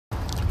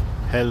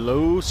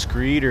Hello,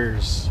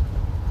 Screeders.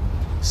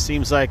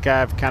 Seems like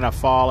I've kind of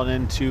fallen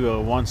into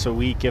a once a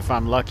week, if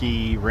I'm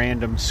lucky,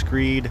 random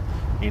screed,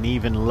 and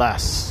even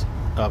less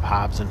of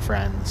Hobbs and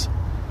Friends.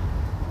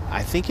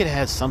 I think it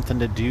has something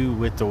to do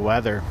with the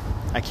weather.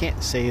 I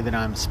can't say that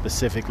I'm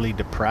specifically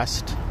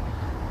depressed,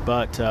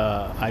 but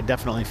I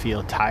definitely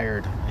feel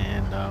tired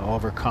and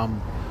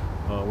overcome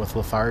with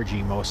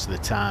lethargy most of the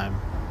time.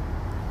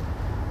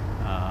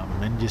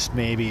 And just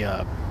maybe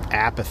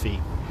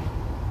apathy.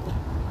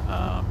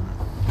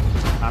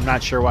 I'm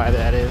not sure why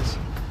that is.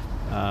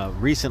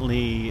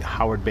 Recently,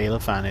 Howard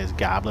Bailiff on his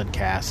Goblin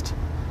Stomp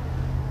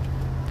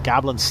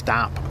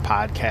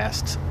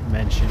podcast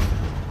mentioned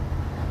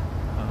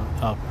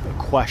a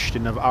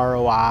question of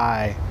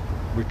ROI,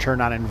 return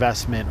on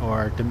investment,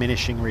 or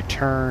diminishing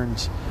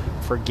returns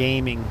for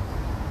gaming.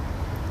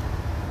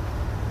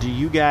 Do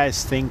you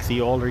guys think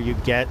the older you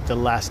get, the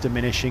less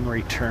diminishing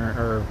return,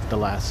 or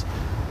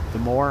the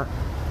more?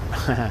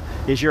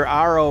 Is your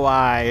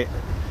ROI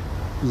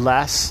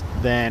less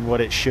than what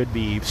it should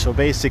be? So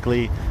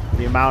basically,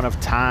 the amount of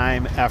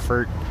time,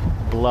 effort,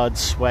 blood,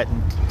 sweat,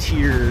 and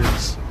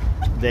tears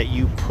that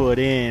you put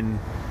in,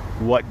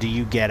 what do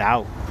you get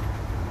out?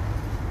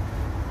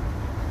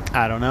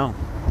 I don't know.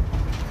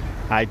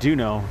 I do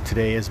know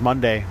today is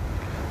Monday,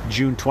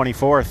 June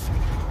 24th,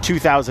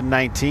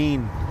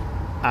 2019.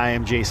 I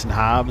am Jason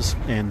Hobbs,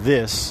 and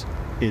this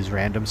is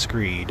Random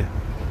Screed.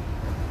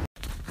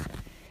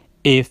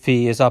 If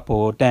he is up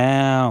or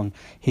down,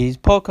 his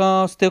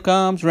podcast still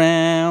comes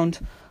round.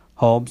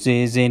 Hobbs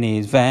is in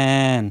his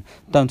van.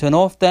 Don't turn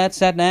off that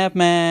sat-nav,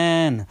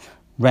 man.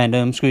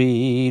 Random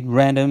Screed.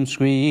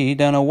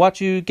 Don't know what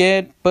you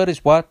get, but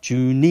it's what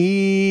you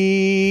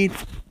need.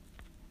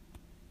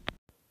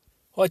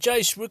 Hi,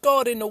 Jace.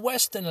 Regarding the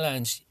Western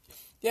Lands,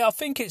 I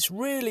think it's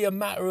really a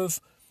matter of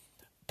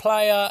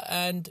player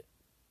and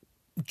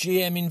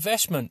GM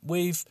investment.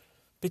 We've,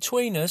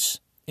 between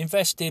us,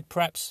 invested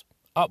perhaps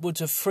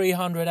upwards of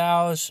 300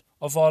 hours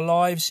of our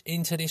lives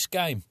into this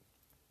game.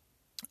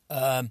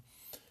 And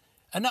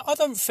I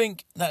don't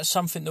think that's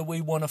something that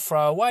we want to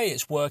throw away.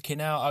 It's working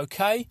out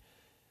okay.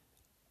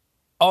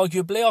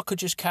 Arguably, I could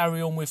just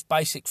carry on with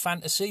basic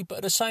fantasy, but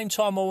at the same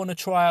time, I want to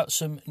try out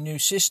some new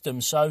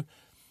systems. So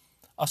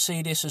I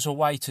see this as a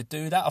way to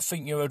do that. I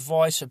think your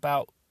advice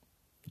about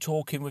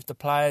talking with the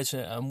players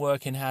and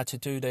working how to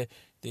do the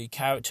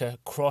character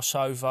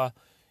crossover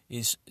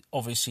is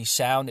obviously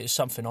sound. It's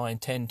something I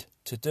intend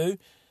to do.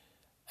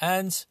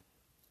 And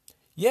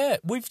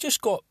we've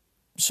just got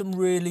some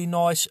really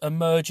nice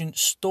emergent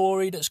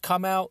story that's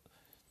come out.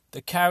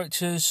 The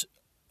characters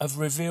have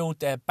revealed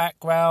their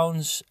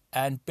backgrounds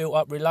and built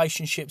up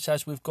relationships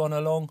as we've gone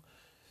along.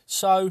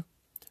 So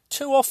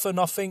too often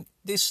I think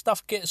this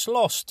stuff gets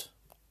lost.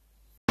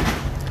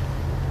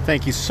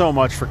 Thank you so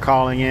much for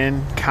calling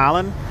in,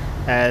 Colin.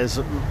 As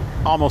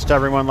almost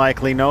everyone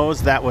likely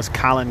knows, that was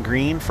Colin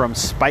Green from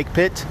Spike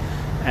Pit.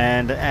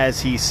 And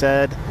as he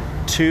said,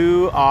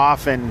 too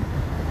often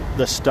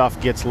the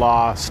stuff gets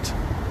lost.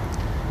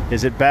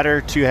 Is it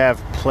better to have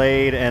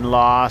played and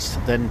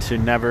lost than to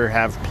never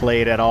have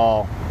played at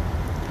all?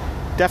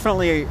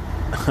 Definitely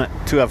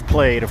to have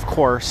played, of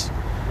course.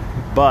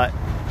 But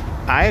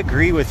I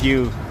agree with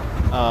you.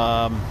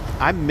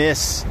 I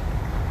miss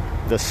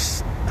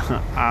this.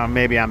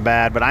 Maybe I'm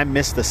bad, but I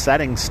miss the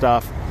setting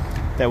stuff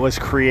that was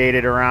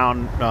created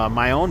around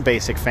my own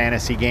basic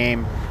fantasy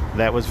game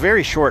that was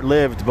very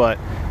short-lived, but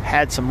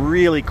had some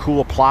really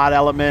cool plot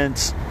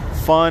elements,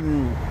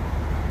 fun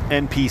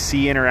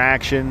NPC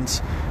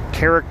interactions,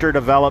 character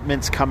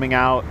developments coming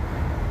out.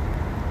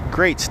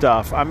 Great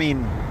stuff. I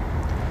mean,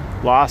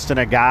 Lost in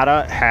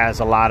Agata has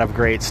a lot of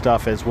great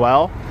stuff as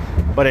well,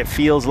 but it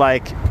feels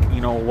like,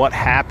 what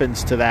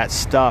happens to that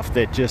stuff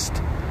that just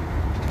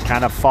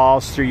kind of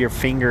falls through your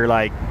finger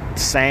like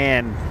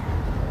sand,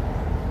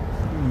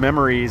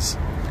 memories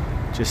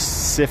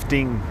just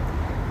sifting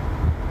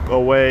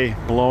away,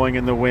 blowing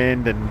in the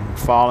wind and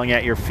falling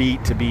at your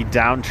feet to be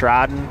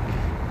downtrodden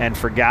and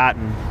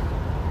forgotten,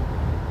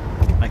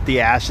 like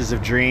the ashes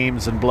of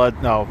dreams and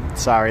blood. No,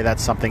 sorry,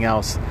 that's something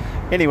else.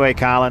 Anyway,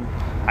 Colin,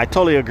 I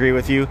totally agree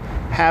with you.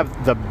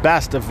 Have the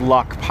best of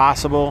luck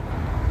possible.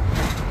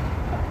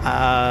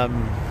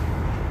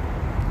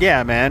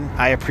 Man,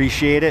 I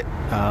appreciate it.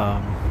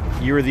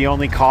 You were the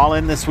only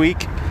call-in this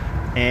week,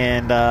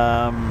 and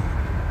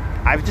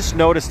I've just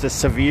noticed a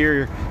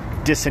severe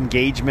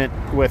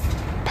disengagement with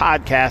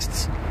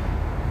podcasts.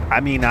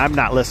 I mean, I'm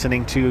not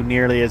listening to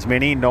nearly as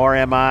many, nor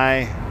am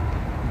I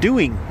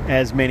doing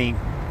as many,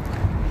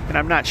 and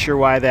I'm not sure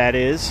why that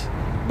is,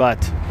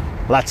 but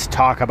let's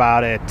talk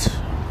about it.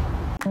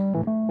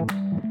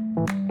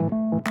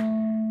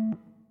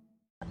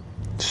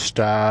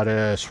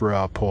 Status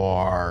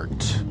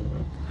report.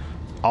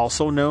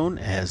 Also known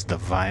as the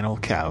Vinyl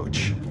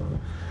Couch.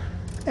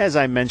 As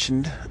I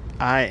mentioned,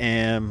 I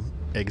am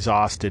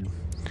exhausted.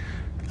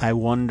 I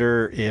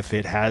wonder if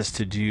it has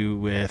to do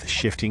with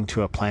shifting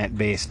to a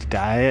plant-based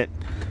diet,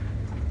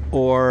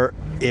 or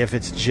if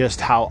it's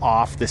just how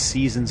off the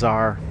seasons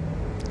are.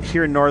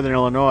 Here in Northern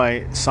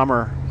Illinois,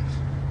 summer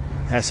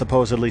has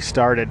supposedly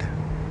started.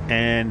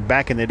 And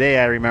back in the day,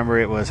 I remember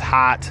it was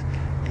hot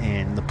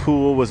and the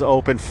pool was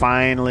open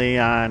finally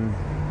on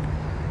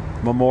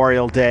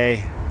Memorial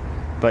Day.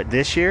 But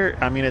this year,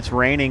 I mean, it's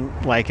raining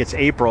like it's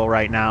April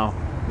right now.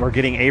 We're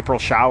getting April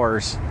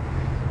showers.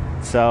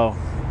 So,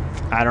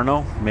 I don't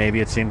know. Maybe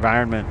it's the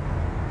environment.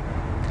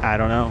 I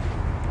don't know.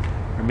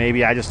 Or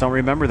maybe I just don't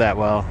remember that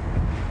well.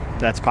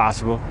 That's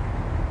possible.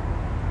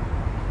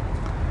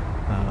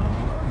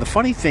 The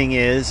funny thing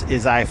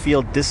is I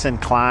feel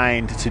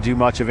disinclined to do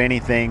much of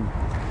anything.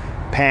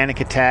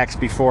 Panic attacks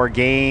before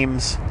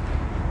games,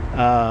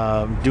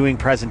 doing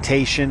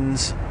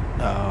presentations.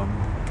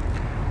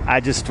 I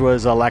just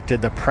was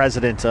elected the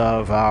president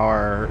of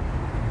our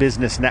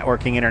Business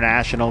Networking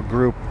International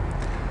group,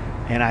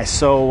 and I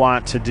so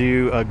want to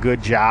do a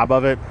good job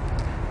of it.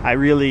 I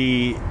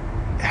really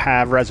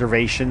have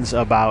reservations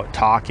about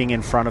talking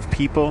in front of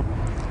people.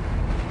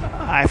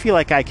 I feel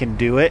like I can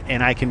do it,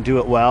 and I can do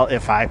it well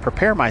if I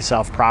prepare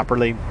myself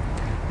properly.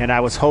 And I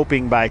was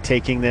hoping by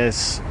taking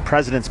this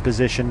president's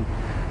position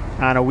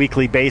on a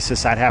weekly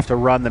basis, I'd have to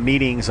run the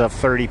meetings of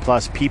 30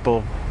 plus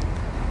people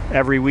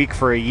every week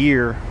for a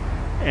year.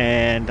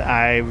 And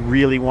I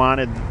really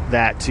wanted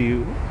that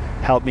to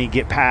help me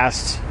get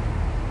past,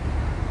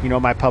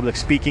 my public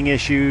speaking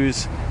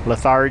issues,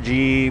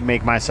 lethargy,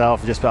 make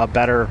myself just a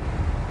better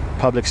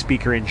public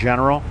speaker in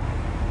general.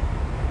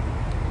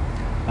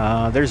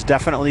 There's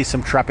definitely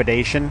some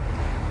trepidation,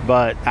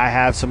 but I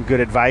have some good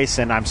advice,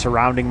 and I'm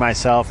surrounding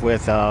myself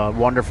with a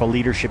wonderful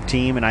leadership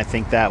team, and I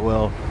think that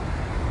will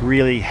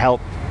really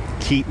help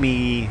keep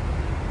me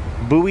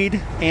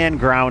buoyed and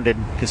grounded,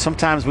 because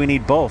sometimes we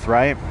need both,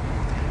 right?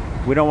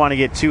 We don't want to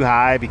get too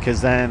high,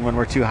 because then when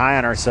we're too high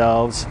on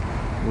ourselves,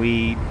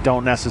 we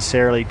don't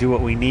necessarily do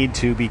what we need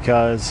to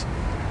because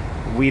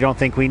we don't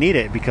think we need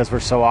it because we're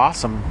so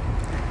awesome.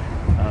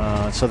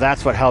 So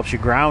that's what helps you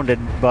grounded.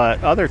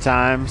 But other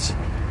times,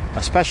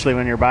 especially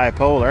when you're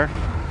bipolar,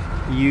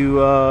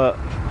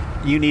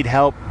 you need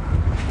help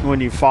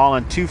when you've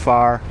fallen too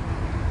far.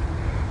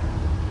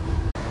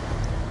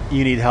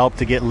 You need help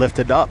to get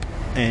lifted up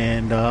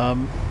and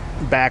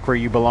back where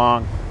you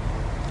belong.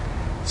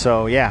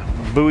 So yeah,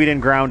 buoyed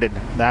and grounded.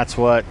 That's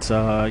what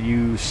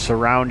you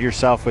surround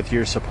yourself with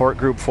your support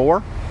group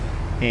for,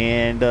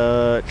 and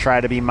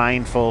try to be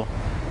mindful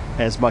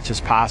as much as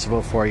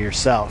possible for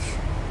yourself.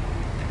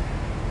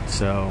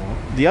 So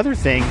the other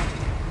thing,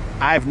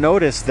 I've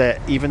noticed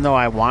that even though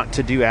I want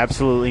to do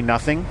absolutely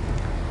nothing,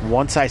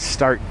 once I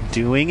start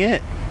doing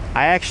it,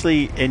 I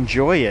actually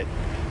enjoy it.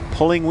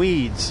 Pulling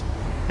weeds.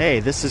 Hey,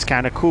 this is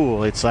kind of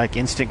cool. It's like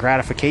instant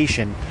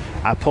gratification.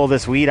 I pull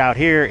this weed out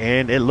here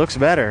and it looks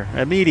better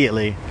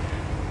immediately.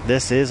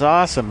 This is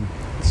awesome.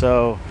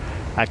 So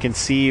I can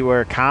see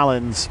where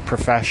Colin's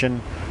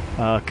profession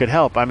could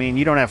help. I mean,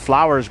 you don't have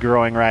flowers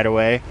growing right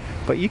away,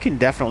 but you can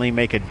definitely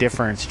make a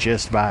difference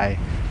just by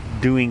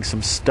doing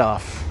some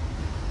stuff.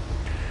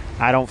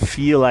 I don't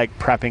feel like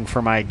prepping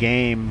for my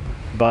game,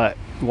 but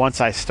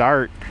once I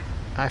start,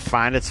 I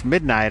find it's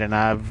midnight and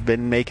I've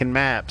been making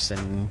maps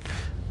and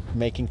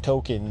making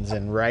tokens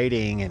and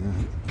writing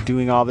and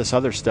doing all this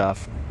other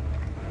stuff.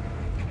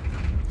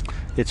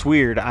 It's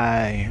weird.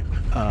 I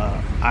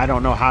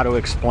don't know how to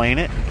explain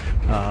it,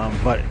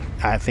 but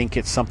I think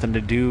it's something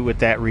to do with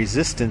that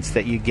resistance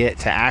that you get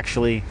to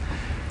actually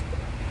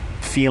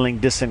feeling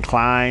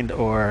disinclined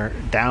or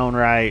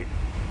downright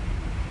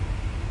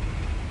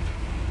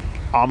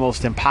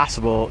almost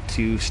impossible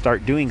to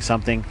start doing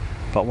something.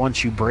 But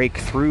once you break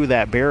through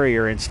that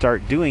barrier and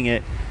start doing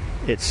it,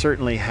 it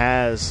certainly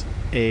has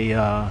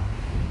a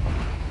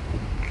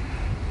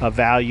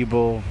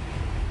valuable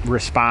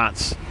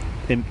response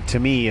to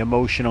me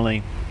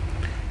emotionally.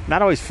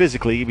 Not always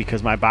physically,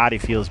 because my body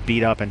feels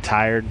beat up and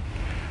tired,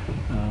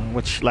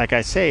 which, like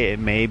I say, it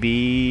may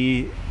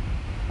be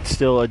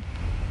still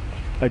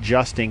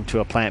adjusting to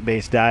a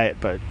plant-based diet,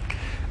 but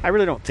I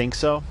really don't think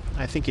so.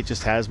 I think it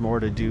just has more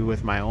to do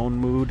with my own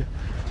mood,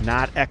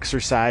 not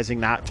exercising,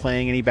 not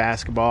playing any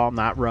basketball,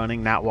 not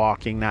running, not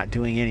walking, not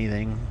doing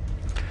anything.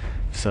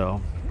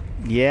 So,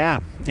 yeah.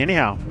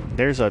 Anyhow,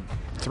 there's a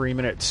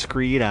 3-minute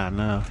screed on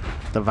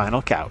the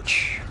vinyl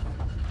couch.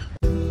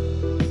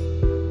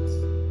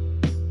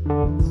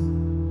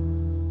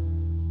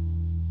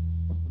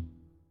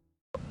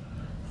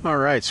 All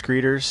right,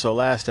 Screeters. So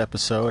last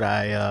episode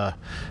I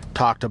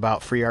talked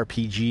about Free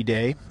RPG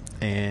Day,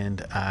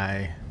 and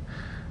I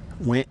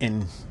went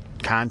and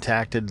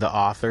contacted the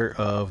author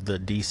of the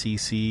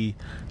DCC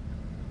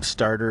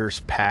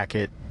Starters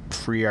Packet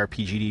Free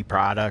RPGD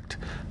product,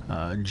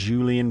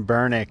 Julian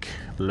Bernick.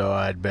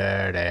 Lord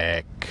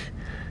Bernick.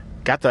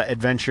 Got the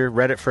adventure,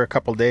 read it for a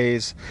couple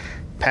days,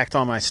 packed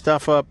all my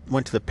stuff up,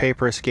 went to the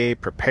Paper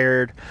Escape,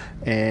 prepared,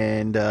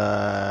 and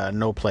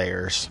no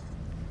players.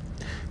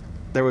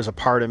 There was a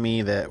part of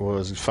me that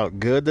felt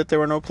good that there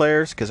were no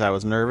players because I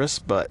was nervous,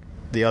 but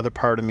the other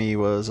part of me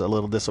was a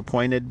little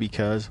disappointed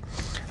because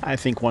I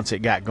think once it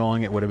got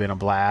going, it would have been a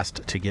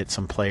blast to get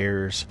some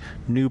players,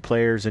 new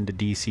players into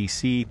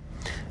DCC,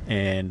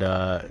 and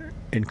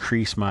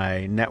increase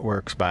my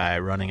networks by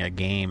running a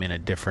game in a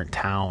different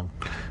town,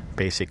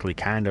 basically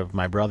kind of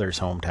my brother's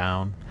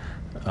hometown,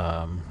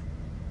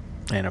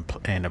 and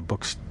a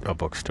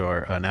bookstore,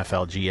 an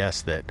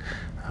FLGS that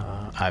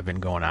I've been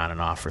going on and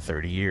off for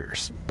 30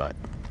 years. But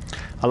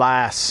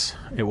alas,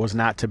 it was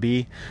not to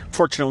be.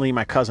 Fortunately,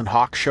 my cousin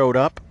Hawk showed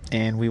up,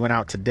 and we went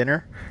out to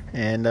dinner,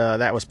 and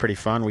that was pretty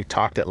fun. We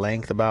talked at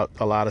length about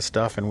a lot of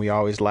stuff, and we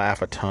always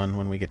laugh a ton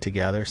when we get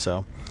together,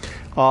 so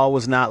all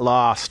was not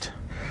lost.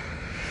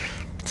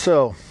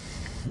 So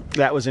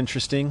that was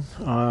interesting.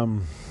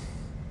 I'm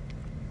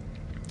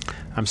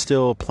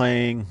still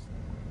playing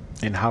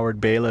in Howard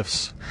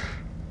Bailiff's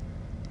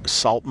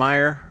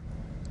Saltmire.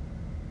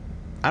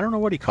 I don't know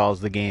what he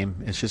calls the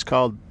game. It's just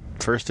called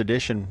First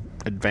Edition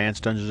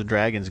Advanced Dungeons &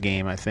 Dragons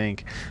game, I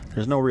think.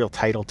 There's no real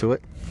title to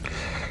it.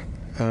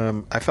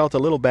 I felt a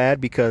little bad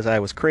because I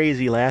was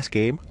crazy last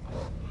game.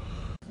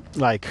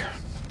 Like,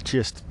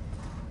 just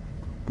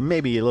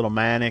maybe a little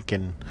manic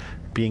and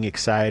being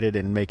excited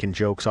and making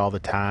jokes all the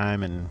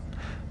time and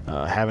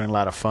having a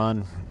lot of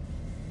fun.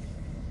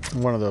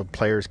 One of the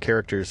players'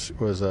 characters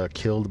was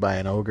killed by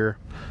an ogre.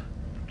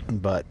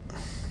 But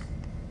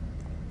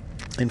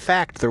in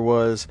fact, there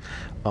was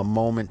a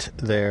moment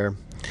there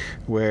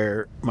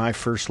where my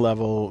first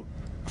level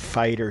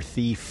fighter,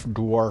 thief,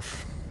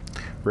 dwarf,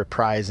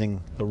 reprising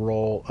the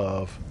role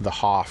of the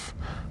Hoff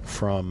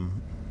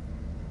from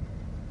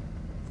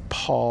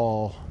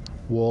Paul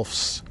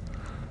Wolf's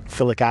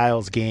Philic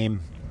Isles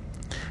game,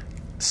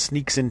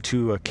 sneaks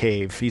into a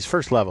cave. He's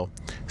first level.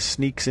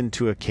 Sneaks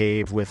into a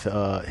cave with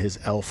his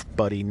elf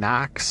buddy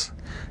Nox,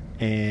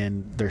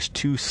 and there's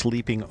 2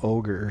 sleeping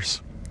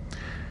ogres.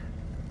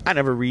 I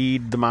never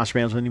read the Monster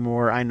Manuals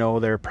anymore. I know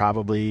they're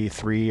probably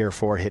 3 or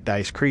 4 hit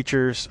dice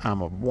creatures.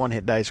 I'm a 1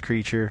 hit dice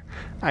creature.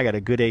 I got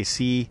a good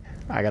AC.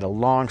 I got a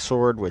long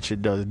sword, which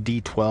it does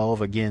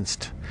D12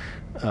 against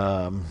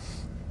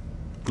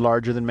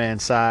larger than man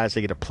sized.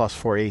 They get a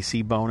 +4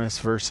 AC bonus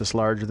versus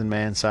larger than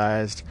man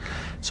sized.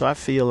 So I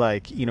feel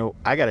like,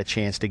 I got a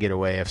chance to get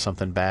away if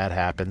something bad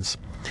happens.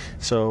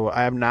 So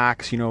I have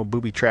Nox,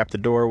 booby trap the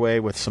doorway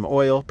with some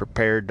oil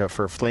prepared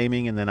for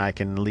flaming, and then I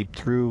can leap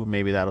through.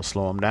 Maybe that'll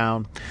slow them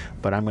down.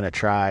 But I'm going to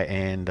try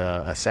and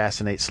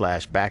assassinate /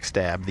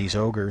 backstab these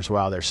ogres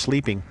while they're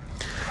sleeping.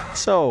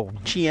 So,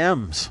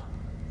 GMs,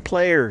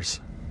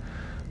 players,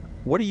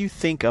 what do you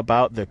think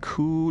about the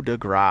coup de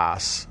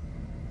grace?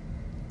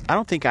 I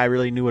don't think I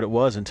really knew what it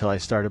was until I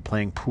started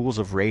playing Pools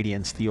of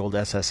Radiance, the old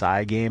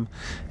SSI game.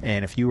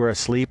 And if you were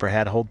asleep or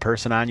had a hold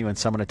person on you and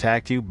someone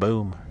attacked you,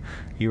 boom,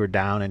 you were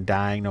down and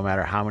dying no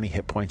matter how many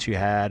hit points you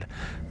had.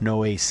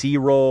 No AC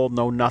roll,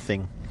 no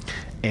nothing.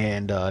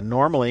 And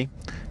normally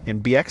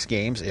in BX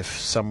games, if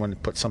someone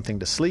puts something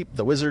to sleep,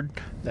 the wizard,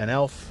 an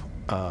elf,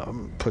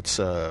 puts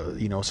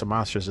some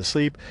monsters to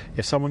sleep,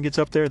 if someone gets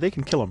up there, they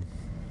can kill them.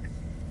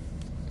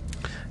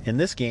 In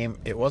this game,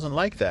 it wasn't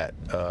like that.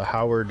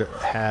 Howard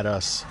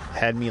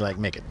had me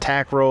make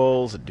attack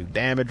rolls and do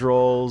damage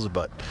rolls,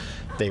 but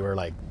they were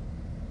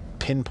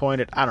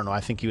pinpointed. I don't know. I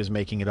think he was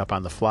making it up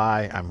on the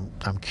fly.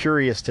 I'm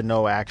curious to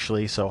know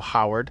actually. So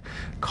Howard,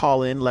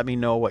 call in. Let me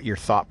know what your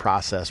thought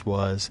process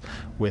was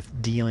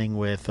with dealing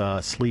with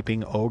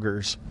sleeping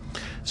ogres.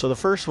 So the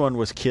first one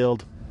was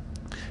killed,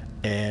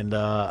 and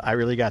I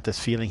really got this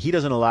feeling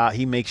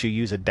he makes you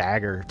use a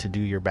dagger to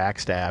do your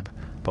backstab,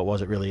 but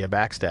was it really a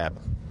backstab?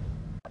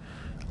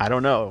 I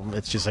don't know.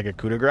 It's just like a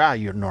coup de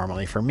grace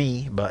normally for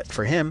me, but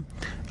for him,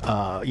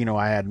 I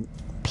had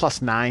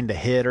 +9 to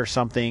hit or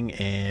something,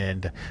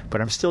 but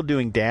I'm still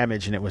doing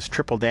damage, and it was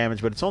triple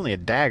damage, but it's only a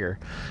dagger,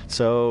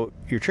 so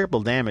your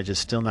triple damage is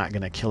still not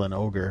going to kill an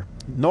ogre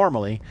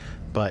normally,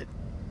 but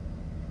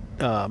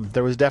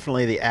there was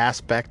definitely the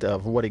aspect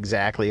of what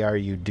exactly are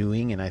you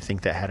doing, and I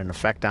think that had an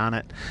effect on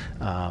it.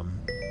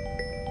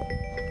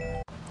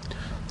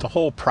 The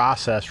whole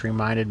process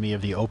reminded me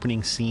of the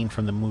opening scene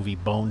from the movie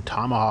Bone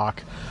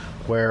Tomahawk,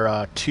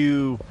 where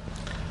 2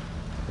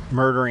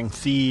 murdering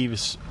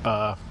thieves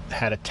had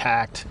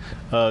attacked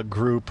a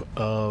group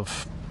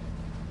of,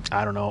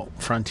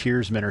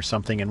 frontiersmen or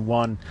something, and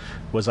one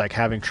was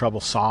having trouble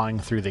sawing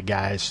through the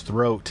guy's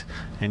throat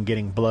and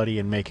getting bloody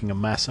and making a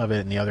mess of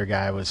it, and the other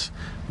guy was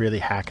really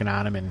hacking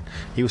on him, and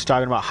he was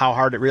talking about how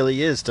hard it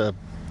really is to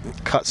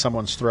cut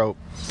someone's throat.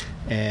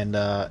 And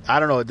I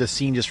don't know, this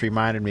scene just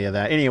reminded me of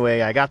that.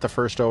 Anyway, I got the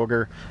first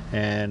ogre,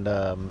 and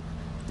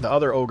the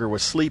other ogre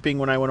was sleeping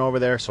when I went over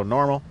there, so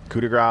normal.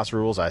 Coup de grace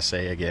rules, I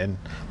say again,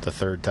 the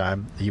 3rd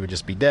time. He would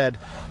just be dead.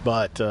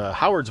 But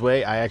Howard's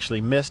way, I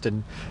actually missed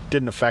and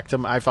didn't affect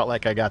him. I felt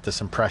like I got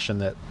this impression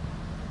that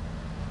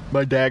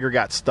my dagger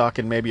got stuck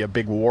in maybe a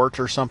big wart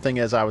or something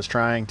as I was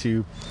trying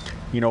to,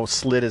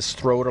 slit his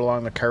throat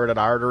along the carotid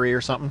artery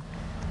or something.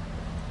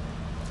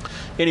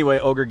 Anyway,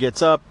 ogre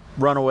gets up,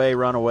 run away,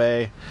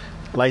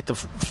 light the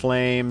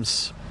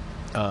flames.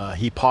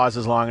 He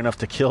pauses long enough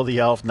to kill the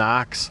elf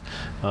Nox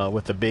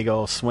with a big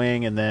old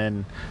swing, and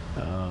then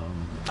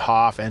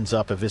Hoff ends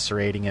up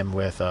eviscerating him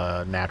with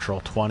a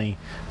natural 20,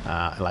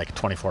 like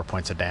 24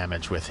 points of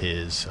damage with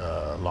his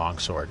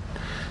longsword.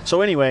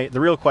 So anyway, the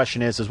real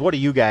question is what do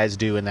you guys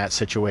do in that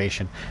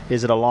situation?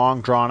 Is it a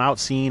long, drawn-out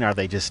scene? Are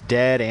they just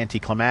dead,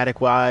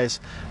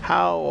 anticlimactic-wise?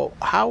 How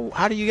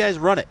do you guys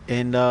run it?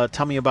 And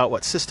tell me about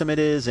what system it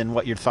is and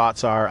what your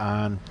thoughts are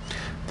on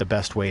the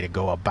best way to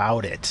go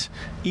about it.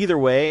 Either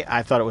way,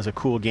 I thought it was a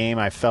cool game.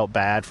 I felt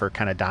bad for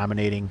kind of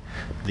dominating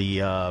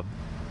the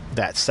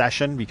that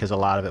session because a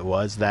lot of it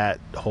was that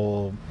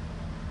whole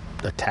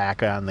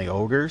attack on the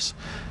ogres.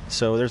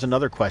 So there's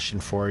another question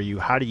for you.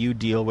 How do you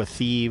deal with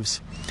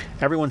thieves?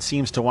 Everyone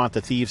seems to want the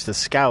thieves to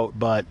scout,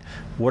 but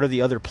what are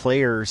the other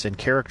players and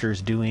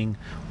characters doing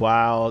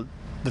while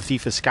the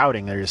thief is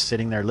scouting? They're just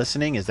sitting there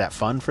listening. Is that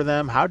fun for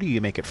them? How do you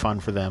make it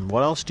fun for them?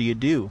 What else do you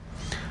do?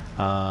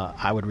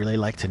 I would really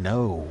like to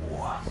know.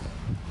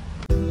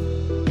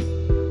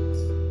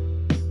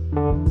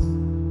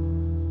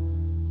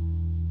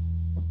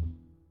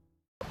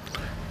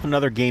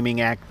 Another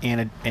gaming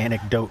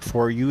anecdote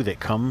for you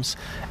that comes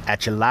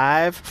at you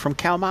live from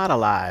Kalmata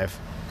Live.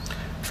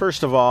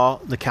 First of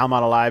all, the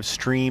Kalmata Live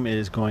stream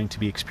is going to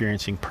be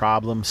experiencing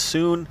problems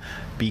soon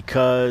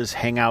because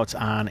Hangouts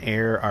on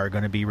Air are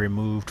going to be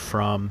removed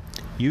from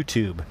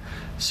YouTube.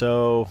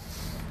 So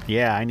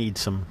yeah, I need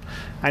some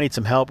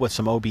help with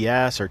some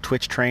OBS or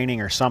Twitch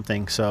training or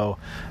something so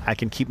I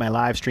can keep my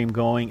live stream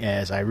going,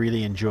 as I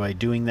really enjoy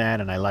doing that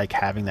and I like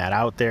having that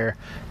out there.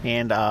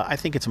 And I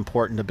think it's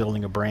important to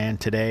building a brand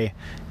today.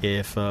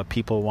 If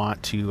people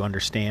want to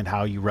understand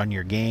how you run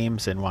your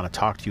games and want to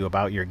talk to you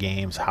about your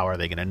games, how are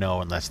they going to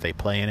know unless they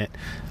play in it?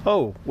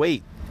 Oh,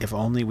 wait. If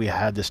only we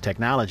had this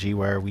technology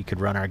where we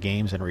could run our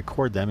games and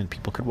record them and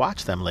people could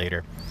watch them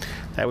later.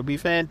 That would be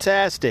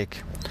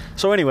fantastic.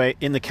 So anyway,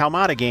 in the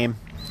Kalmata game,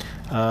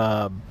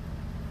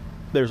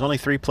 there's only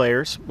 3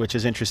 players, which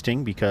is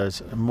interesting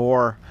because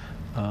more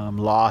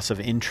loss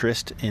of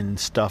interest in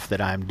stuff that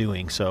I'm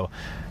doing. So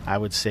I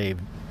would say,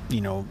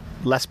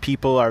 less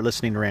people are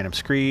listening to Random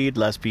Screed,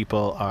 less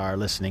people are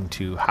listening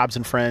to Hobbs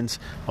and Friends.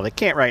 Well, they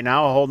can't right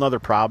now. A whole nother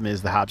problem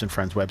is the Hobbs and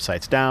Friends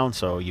website's down,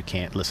 so you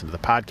can't listen to the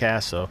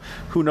podcast. So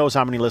who knows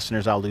how many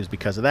listeners I'll lose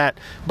because of that.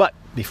 But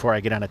before I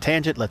get on a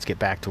tangent, let's get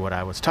back to what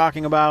I was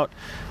talking about.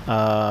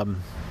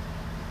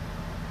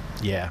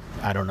 Yeah,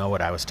 I don't know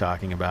what I was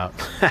talking about.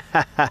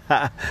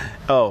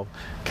 Oh,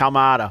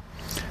 Kalmata.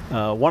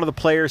 One of the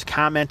players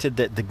commented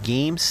that the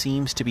game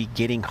seems to be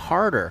getting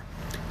harder.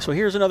 So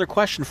here's another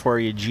question for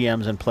you,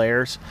 GMs and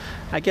players.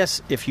 I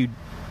guess if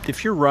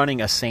you're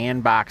running a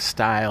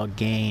sandbox-style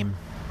game,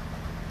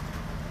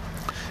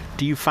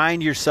 do you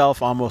find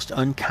yourself almost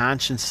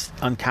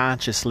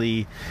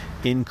unconsciously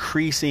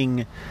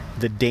increasing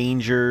the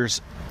dangers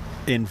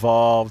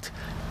involved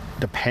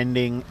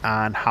depending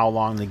on how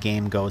long the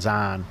game goes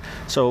on?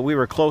 So we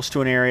were close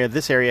to an area.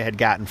 This area had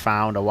gotten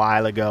found a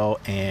while ago,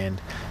 and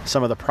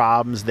some of the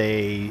problems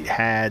they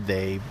had,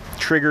 they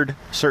triggered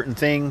certain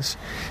things,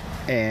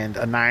 and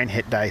a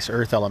 9-hit dice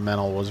Earth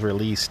Elemental was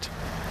released.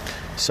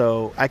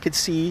 So I could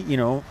see,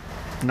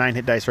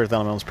 9-hit dice Earth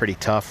Elemental is pretty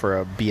tough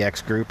for a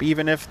BX group,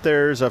 even if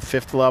there's a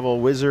 5th level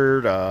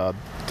wizard, a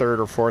 3rd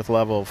or 4th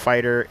level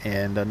fighter,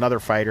 and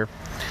another fighter,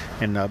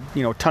 and a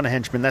ton of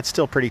henchmen. That's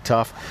still pretty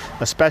tough,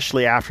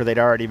 especially after they'd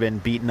already been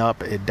beaten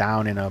up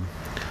down in a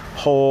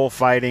hole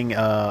fighting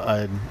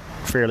a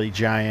fairly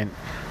giant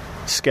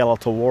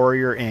skeletal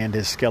warrior and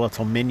his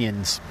skeletal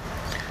minions.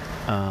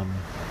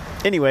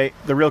 Anyway,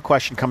 the real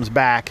question comes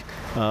back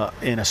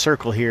in a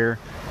circle here.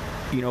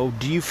 Do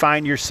you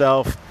find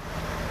yourself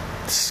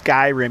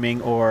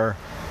Skyrimming, or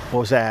what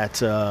was that,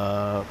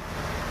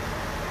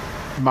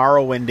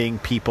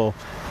 Morrowinding people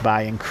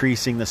by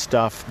increasing the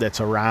stuff that's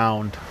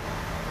around?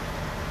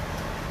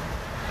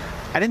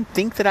 I didn't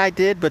think that I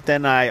did, but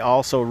then I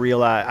also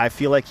realized, I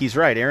feel like he's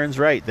right. Aaron's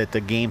right that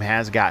the game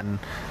has gotten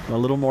a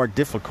little more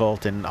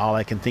difficult, and all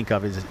I can think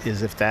of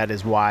is if that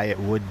is why it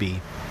would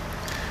be.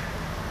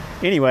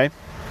 Anyway,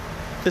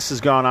 this has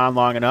gone on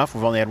long enough.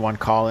 We've only had one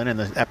call in, and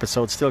the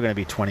episode's still going to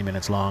be 20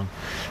 minutes long.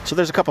 So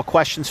there's a couple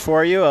questions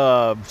for you,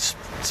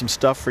 some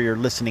stuff for your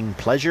listening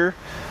pleasure.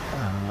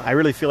 I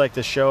really feel like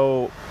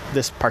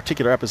this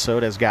particular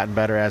episode has gotten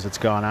better as it's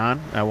gone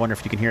on. I wonder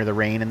if you can hear the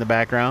rain in the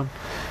background.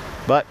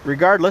 But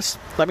regardless,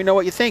 let me know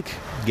what you think.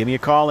 Give me a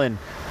call in.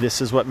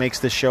 This is what makes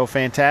this show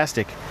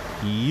fantastic.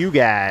 You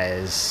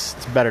guys.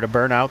 It's better to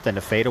burn out than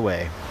to fade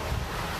away.